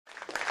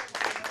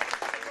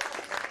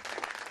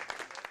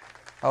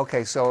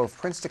Okay, so if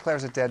Prince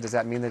declares it dead, does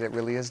that mean that it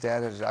really is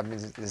dead? Or, I mean,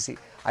 is he?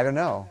 I don't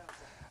know.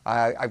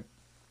 I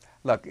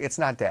look, it's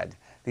not dead.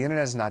 The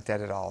internet is not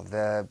dead at all.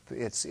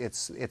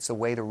 It's a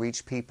way to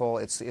reach people.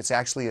 It's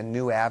actually a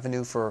new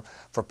avenue for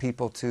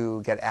people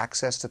to get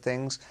access to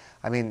things.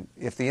 I mean,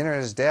 if the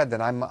internet is dead, then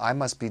I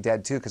must be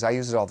dead too because I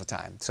use it all the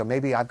time. So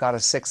maybe I've got a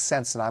sixth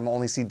sense and I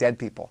only see dead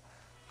people.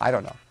 I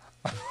don't know.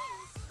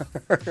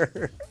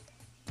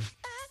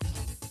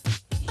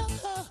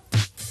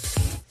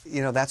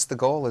 You know, that's the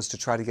goal, is to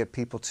try to get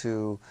people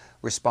to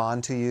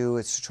respond to you.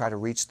 It's to try to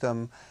reach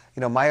them.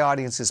 You know, my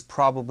audience is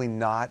probably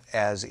not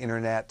as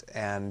internet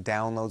and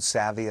download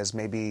savvy as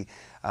maybe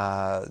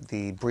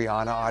the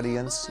Brianna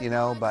audience, you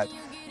know, but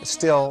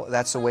still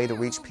that's a way to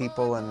reach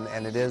people,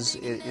 and it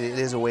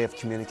is a way of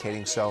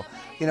communicating. So,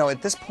 you know,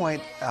 at this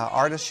point,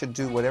 artists should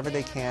do whatever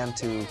they can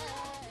to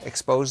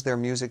expose their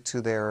music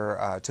to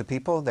their to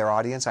people, their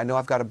audience. I know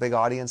I've got a big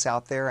audience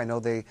out there. I know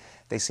they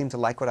seem to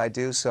like what I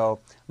do. So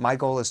my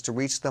goal is to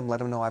reach them, let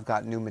them know I've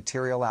got new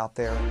material out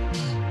there.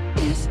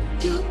 It's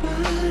your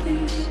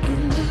body,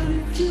 and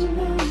loud if you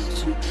want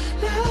to,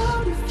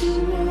 loud if you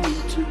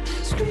want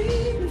to,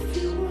 scream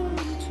if you want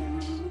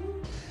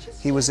to.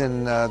 He was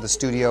in the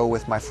studio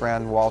with my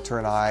friend Walter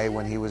and I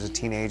when he was a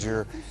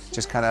teenager,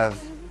 just kind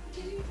of,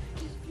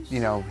 you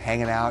know,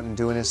 hanging out and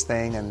doing his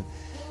thing. And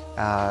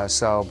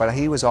but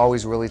he was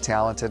always really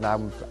talented,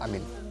 and I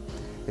mean,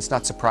 it's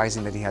not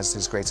surprising that he has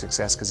his great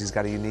success because he's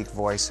got a unique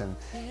voice and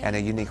a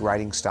unique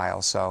writing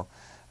style. So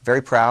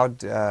very proud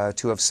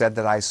to have said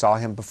that I saw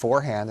him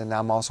beforehand, and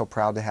I'm also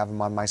proud to have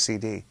him on my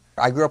CD.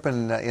 I grew up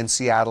in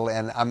Seattle,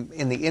 and I'm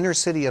in the inner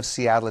city of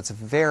Seattle. It's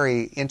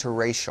very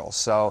interracial.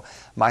 So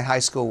my high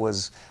school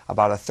was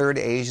about a third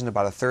Asian,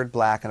 about a third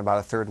black, and about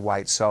a third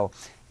white. So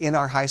in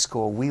our high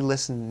school, we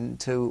listened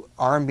to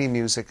R&B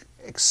music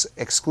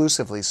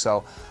exclusively.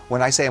 So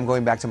when I say I'm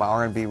going back to my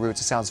R&B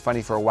roots, it sounds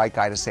funny for a white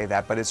guy to say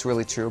that, but it's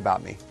really true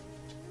about me.